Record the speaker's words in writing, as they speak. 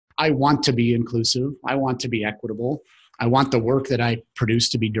I want to be inclusive. I want to be equitable. I want the work that I produce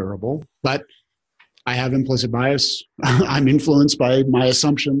to be durable, but I have implicit bias. I'm influenced by my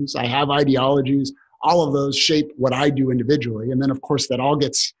assumptions. I have ideologies. All of those shape what I do individually. And then, of course, that all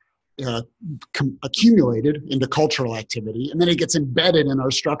gets accumulated into cultural activity. And then it gets embedded in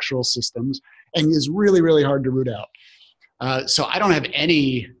our structural systems and is really, really hard to root out. So I don't have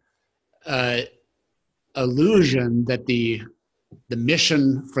any illusion that the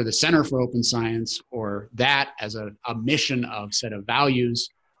mission for the Center for Open Science, or that as a mission of set of values,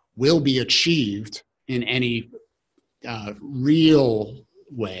 will be achieved in any real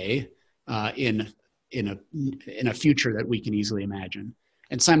way in a future that we can easily imagine.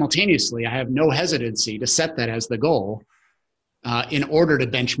 And simultaneously, I have no hesitancy to set that as the goal in order to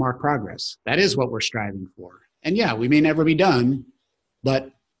benchmark progress. That is what we're striving for. And yeah, we may never be done,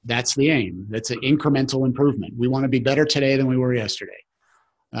 but that's the aim. That's an incremental improvement. We want to be better today than we were yesterday.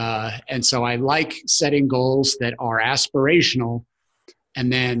 And so I like setting goals that are aspirational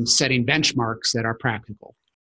and then setting benchmarks that are practical.